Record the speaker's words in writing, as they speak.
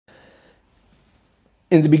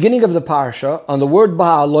In the beginning of the parsha, on the word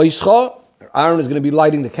Ba'aloischa, Aaron is going to be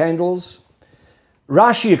lighting the candles.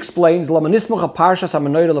 Rashi explains, why is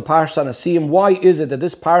it that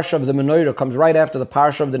this parsha of the menorah comes right after the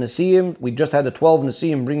parsha of the Nesiim? We just had the 12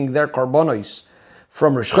 Nesiim bringing their karbonos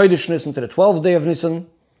from Rosh Chodesh Nisan to the 12th day of Nisan.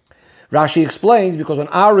 Rashi explains, because when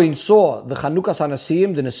Aaron saw the Chanukas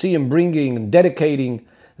HaNesiim, the Nesiim bringing and dedicating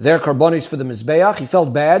their karbonos for the Mizbeach, he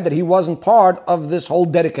felt bad that he wasn't part of this whole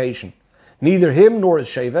dedication. Neither him nor his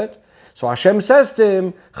Shevet. So Hashem says to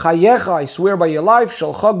him, Chayecha, I swear by your life,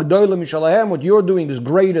 Shalcha G'dola Mishalahem, what you're doing is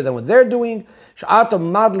greater than what they're doing. Sh'ata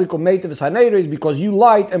Madlik Umeitav Haneres, because you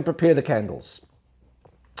light and prepare the candles.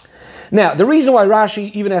 Now, the reason why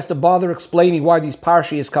Rashi even has to bother explaining why these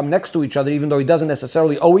parshas come next to each other, even though he doesn't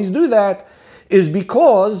necessarily always do that, is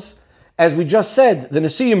because, as we just said, the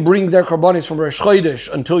Nesiim bring their karbonis from Rosh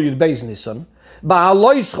Chodesh until Yud Beis Nisan.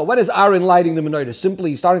 Ba'aloischa, when is Aaron lighting the menorah? Simply,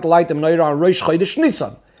 he's starting to light the menorah on Rosh Chodesh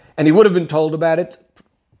Nisan. And he would have been told about it,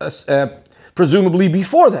 presumably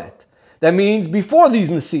before that. That means before these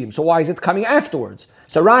Nesiim. So why is it coming afterwards?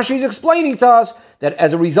 So Rashi is explaining to us that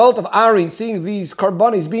as a result of Aaron seeing these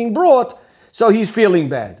karbonis being brought, so he's feeling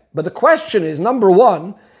bad. But the question is, number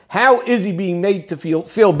one, how is he being made to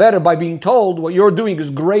feel better by being told what you're doing is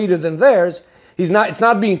greater than theirs? It's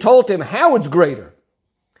not being told to him how it's greater.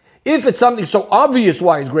 If it's something so obvious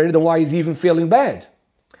why it's greater, then why is he even feeling bad?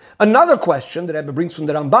 Another question that Rebbe brings from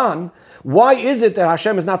the Ramban, why is it that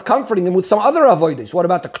Hashem is not comforting him with some other avodas? What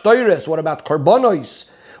about the Ktoires? What about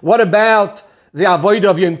Karbonos? What about the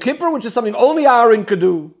avodah of Yom Kippur, which is something only Aaron could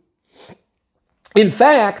do? In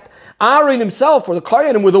fact, Aaron himself, or the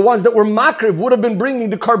Kohanim, were the ones that were makriv, would have been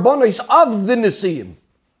bringing the Karbonos of the Nesiim.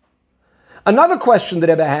 Another question that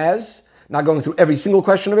Rebbe has, not going through every single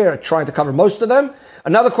question of here, trying to cover most of them.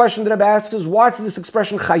 Another question that Rebbe asks is, what's this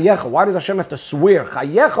expression chayecha? Why does Hashem have to swear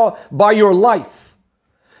chayecha by your life?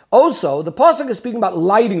 Also, the pasuk is speaking about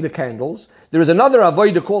lighting the candles. There is another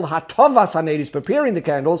avodah called hatovas haneris, preparing the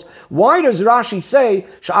candles. Why does Rashi say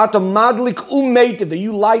sha'ata madlik umeitiv, that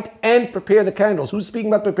you light and prepare the candles? Who's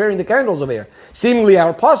speaking about preparing the candles over here? Seemingly,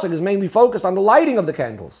 our pasuk is mainly focused on the lighting of the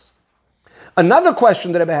candles. Another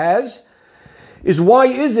question that Rebbe has is, why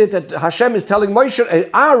is it that Hashem is telling Moshe,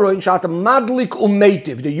 Aaron, Shata Madlik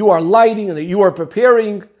Umeitiv, that you are lighting and that you are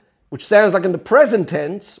preparing, which sounds like in the present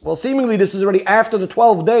tense. Well, seemingly this is already after the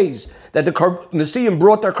 12 days that the Nesiim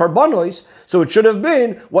brought their karbonos, so it should have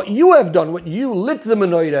been what you have done, what you lit the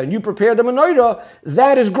menorah and you prepared the menorah,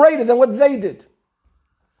 that is greater than what they did.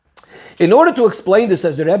 In order to explain this,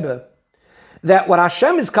 says the Rebbe, that what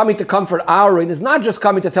Hashem is coming to comfort Aaron is not just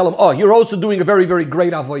coming to tell him, oh, you're also doing a very, very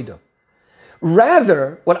great avodah.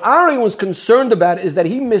 Rather, what Aaron was concerned about is that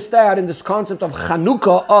he missed out in this concept of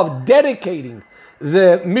Chanukah, of dedicating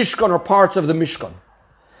the Mishkan or parts of the Mishkan.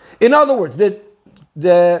 In other words, the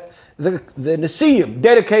Nesiim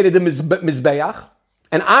dedicated the Mizbeach,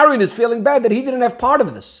 and Aaron is feeling bad that he didn't have part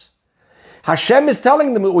of this. Hashem is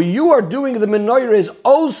telling them that what you are doing, the menorah, is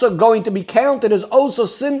also going to be counted, is also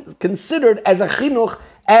considered as a chinuch,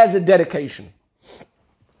 as a dedication.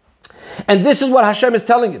 And this is what Hashem is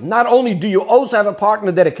telling him. Not only do you also have a part in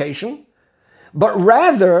the dedication, but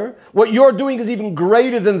rather what you're doing is even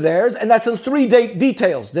greater than theirs, and that's in three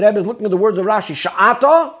details. The Rebbe is looking at the words of Rashi.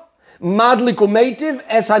 Sha'ata, madlik umeitiv,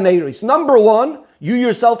 es haneris. Number one, you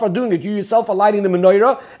yourself are doing it. You yourself are lighting the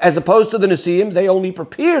menorah, as opposed to the Nesiim. They only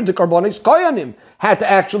prepared the karbonis. Kohanim had to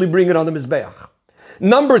actually bring it on the Mizbeach.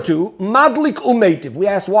 Number two, madlik umeitiv. We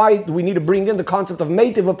asked, why do we need to bring in the concept of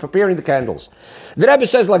meitiv, of preparing the candles? The Rebbe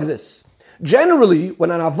says like this. Generally, when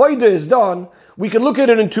an avodah is done, we can look at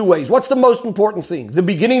it in two ways. What's the most important thing? The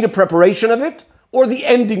beginning, the preparation of it, or the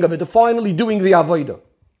ending of it, the finally doing the avodah?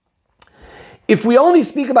 If we only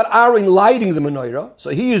speak about Aaron lighting the menorah, so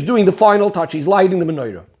he is doing the final touch, he's lighting the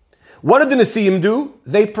menorah. What did the Nesiim do?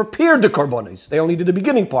 They prepared the karbonis. They only did the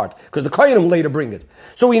beginning part, because the Kohanim later bring it.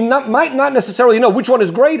 So we might not necessarily know which one is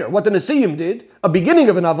greater, what the Nesiim did, a beginning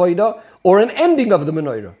of an avodah, or an ending of the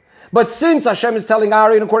menorah. But since Hashem is telling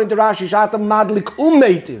Aaron, according to Rashi, Shata Madlik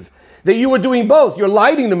Umeitiv, that you are doing both. You're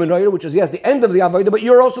lighting the menorah, which is, yes, the end of the avodah, but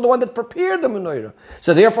you're also the one that prepared the menorah.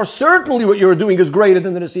 So therefore, certainly what you're doing is greater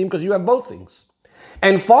than the Nesiim, because you have both things.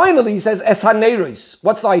 And finally, he says, Es HaNeiros.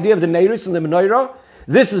 What's the idea of the Neiros and the menorah?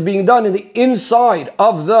 This is being done in the inside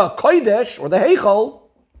of the Kodesh, or the Heichal,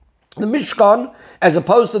 the Mishkan, as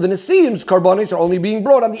opposed to the Nesiim's karbonis are only being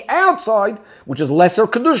brought on the outside, which is lesser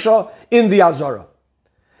Kedusha, in the Azara.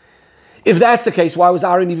 If that's the case, why was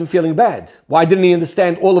Aaron even feeling bad? Why didn't he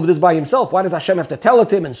understand all of this by himself? Why does Hashem have to tell it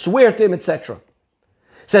to him and swear to him, etc.?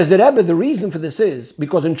 Says the Rebbe, the reason for this is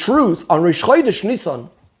because in truth, on Rosh Chodesh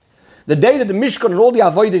Nisan, the day that the Mishkan and all the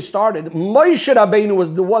Avodah started, Moshe Rabbeinu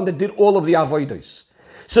was the one that did all of the Avodah.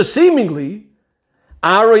 So seemingly,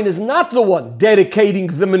 Aaron is not the one dedicating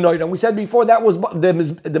the menorah. And we said before that was the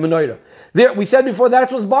menorah. We said before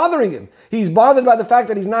that's what's bothering him. He's bothered by the fact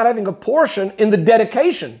that he's not having a portion in the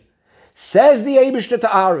dedication. Says the Eibishter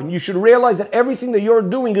to Aaron, you should realize that everything that you're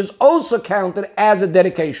doing is also counted as a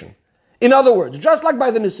dedication. In other words, just like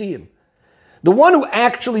by the Nesiim, the one who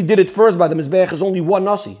actually did it first by the Mizbeach is only one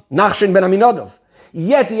Nasi, Nachshon ben Aminadav.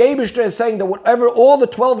 Yet the Eibishter is saying that whatever all the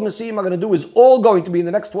 12 Nesiim are going to do is all going to be in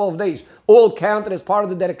the next 12 days, all counted as part of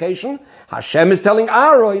the dedication. Hashem is telling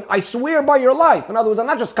Aaron, I swear by your life. In other words, I'm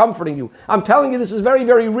not just comforting you. I'm telling you this is very,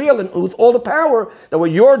 very real, and with all the power that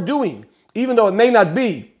what you're doing, even though it may not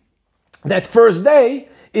be that first day,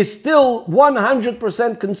 is still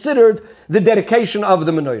 100% considered the dedication of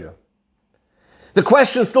the menorah. The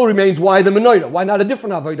question still remains, why the menorah? Why not a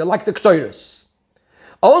different avodah, like the Ketores?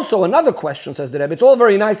 Also, another question, says the Rebbe, it's all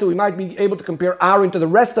very nice that we might be able to compare Aaron to the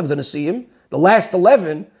rest of the Nesiim, the last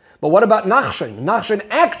 11, but what about Nachshon? Nachshon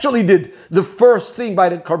actually did the first thing by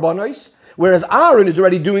the Karbonos, whereas Aaron is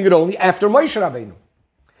already doing it only after Moshe Rabbeinu.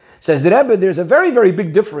 Says the Rebbe, there's a very, very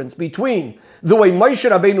big difference between the way Moshe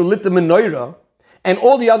Rabbeinu lit the menorah and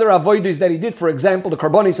all the other avodas that he did, for example, the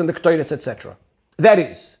Karbonos and the Ketores, etc. That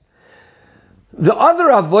is, the other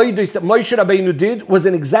avodas that Moshe Rabbeinu did was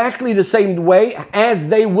in exactly the same way as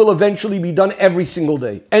they will eventually be done every single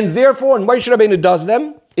day. And therefore, when Moshe Rabbeinu does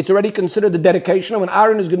them, it's already considered the dedication. And when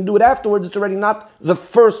Aaron is going to do it afterwards, it's already not the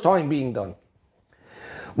first time being done.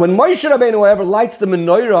 When Moshe Rabbeinu, however, lights the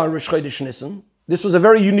menorah on Rosh Chodesh Nisan, this was a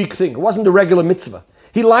very unique thing. It wasn't the regular mitzvah.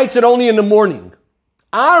 He lights it only in the morning.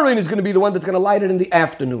 Aaron is going to be the one that's going to light it in the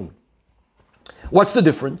afternoon. What's the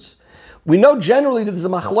difference? We know generally that there's a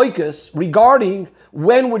machloikas regarding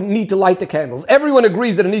when we need to light the candles. Everyone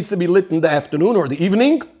agrees that it needs to be lit in the afternoon or the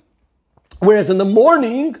evening, whereas in the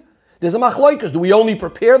morning, there's a machloikas. Do we only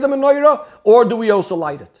prepare the menorah or do we also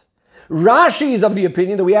light it? Rashi is of the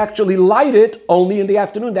opinion that we actually light it only in the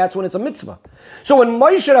afternoon. That's when it's a mitzvah. So when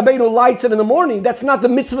Moshe Rabbeinu lights it in the morning, that's not the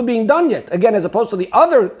mitzvah being done yet. Again, as opposed to the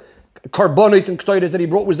other Karbonos and Ketores that he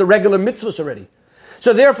brought was the regular mitzvahs already.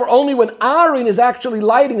 So therefore, only when Aaron is actually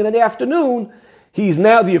lighting it in the afternoon, he's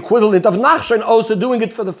now the equivalent of Nachshon, also doing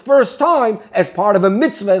it for the first time as part of a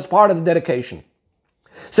mitzvah, as part of the dedication.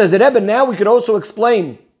 Says the Rebbe, now we could also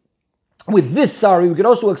explain, with this, we could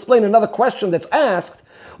also explain another question that's asked.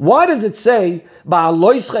 Why does it say,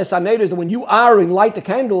 that when you, Aaron, light the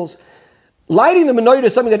candles, lighting the menorah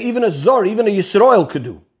is something that even a Zor, even a Yisrael could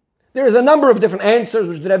do? There is a number of different answers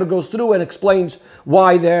which the Rebbe goes through and explains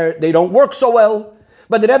why they don't work so well.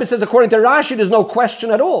 But the Rebbe says, according to Rashi, there's no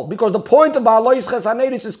question at all, because the point of Ba'alois Ches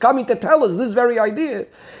HaNeris is coming to tell us this very idea,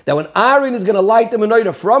 that when Aaron is going to light the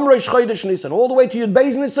menorah from Rosh Chodesh Nisan all the way to Yud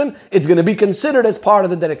Beis Nisan, it's going to be considered as part of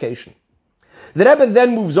the dedication. The Rebbe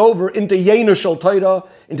then moves over into Yener Shel Torah,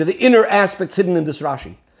 into the inner aspects hidden in this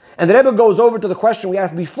Rashi. And the Rebbe goes over to the question we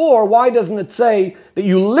asked before, why doesn't it say that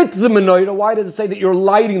you lit the menorah? Why does it say that you're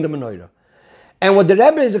lighting the menorah? And what the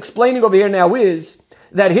Rebbe is explaining over here now is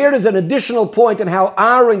that here is an additional point in how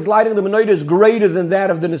Aaron's lighting the menorah is greater than that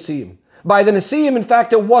of the Nesiim. By the Nesiim, in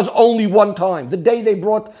fact, it was only one time, the day they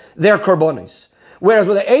brought their Karbonos. Whereas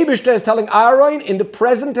what the Eibishter is telling Aaron in the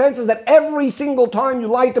present tense is that every single time you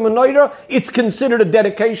light the menorah, it's considered a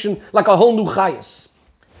dedication, like a whole new chayas.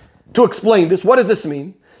 To explain this, what does this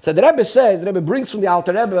mean? So the Rebbe says, the Rebbe brings from the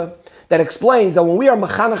Alter Rebbe, that explains that when we are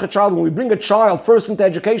machanech a child, when we bring a child first into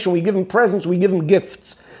education, we give him presents, we give him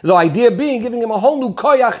gifts. The idea being giving him a whole new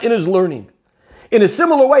koyach in his learning. In a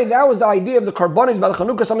similar way, that was the idea of the Karbonos by the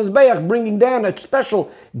Chanukas HaMizbeach, bringing down a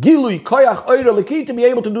special gilui koyach oira leki to be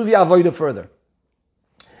able to do the avodah further.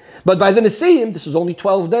 But by the Nesiim, this is only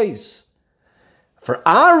 12 days. For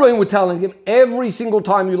Aaron, we're telling him, every single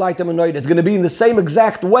time you light the menorah, it's going to be in the same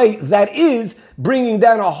exact way. That is, bringing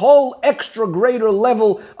down a whole extra greater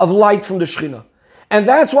level of light from the Shekhinah. And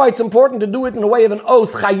that's why it's important to do it in the way of an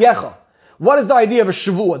oath, chayecha. What is the idea of a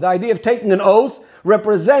shavua? The idea of taking an oath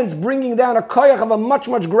represents bringing down a koyach of a much,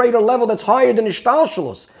 much greater level that's higher than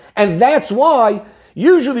ishtalshalos. And that's why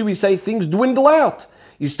usually we say things dwindle out.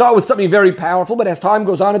 You start with something very powerful, but as time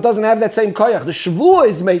goes on, it doesn't have that same koyach. The shavua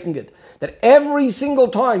is making it that every single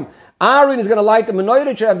time Aaron is going to light the menorah,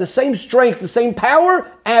 it should have the same strength, the same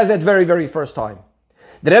power as that very, very first time.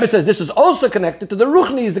 The Rebbe says this is also connected to the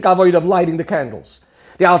ruchnis, the avodah of lighting the candles.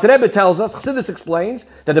 The Alter Rebbe tells us, Chassidus explains,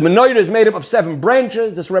 that the menorah is made up of 7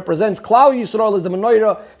 branches. This represents Klal Yisrael as the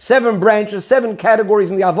menorah, 7 branches, 7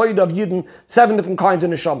 categories in the avodah of Yidden, 7 different kinds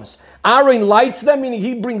of neshamas. Aaron lights them, meaning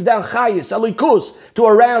he brings down chayis, elikus, to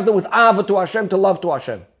arouse them with ava to Hashem, to love to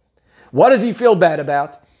Hashem. What does he feel bad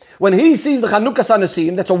about? When he sees the Chanukah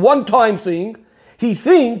Sanasim, that's a one-time thing, he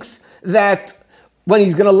thinks that when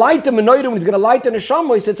he's going to light the menorah, when he's going to light the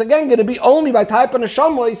neshamois, it's again going to be only by type of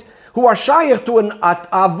neshamois who are shayach to an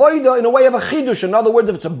avoida in a way of a chidush. In other words,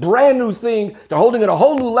 if it's a brand new thing, they're holding at a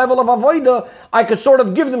whole new level of avoida, I could sort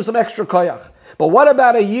of give them some extra koyach. But what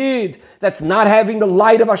about a yid that's not having the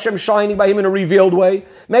light of Hashem shining by him in a revealed way?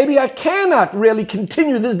 Maybe I cannot really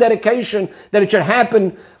continue this dedication that it should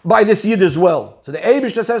happen by this yid as well. So the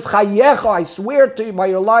Eibishter says, Chayecha, I swear to you by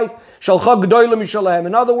your life, Shalcha G'doyle Mishalehem.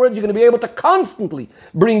 In other words, you're going to be able to constantly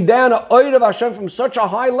bring down an oid of Hashem from such a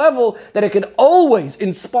high level that it can always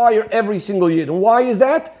inspire every single yid. And why is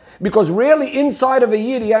that? Because really inside of a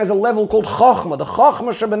yid, he has a level called Chachma, the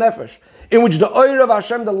Chachma Shebenefesh, in which the oir of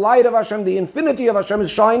Hashem, the light of Hashem, the infinity of Hashem is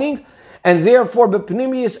shining, and therefore,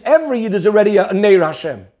 B'Pnimius, every yid is already a Neir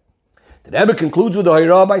Hashem. The Rebbe concludes with the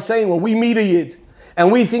Hira by saying, when we meet a yid,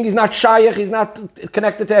 and we think he's not shayach, he's not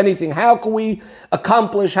connected to anything, how can we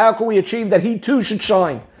accomplish, how can we achieve that he too should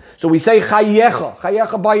shine? So we say chayecha,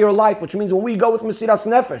 chayecha by your life, which means when we go with Mesiras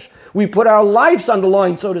Nefesh, we put our lives on the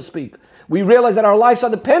line, so to speak. We realize that our lives are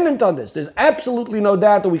dependent on this. There's absolutely no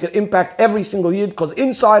doubt that we can impact every single yid, because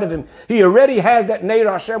inside of him, he already has that Neir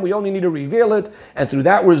Hashem. We only need to reveal it, and through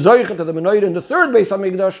that we're zoichet to the menorah in the third Beis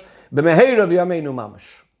HaMikdash, b'meheira v'yameinu mamash.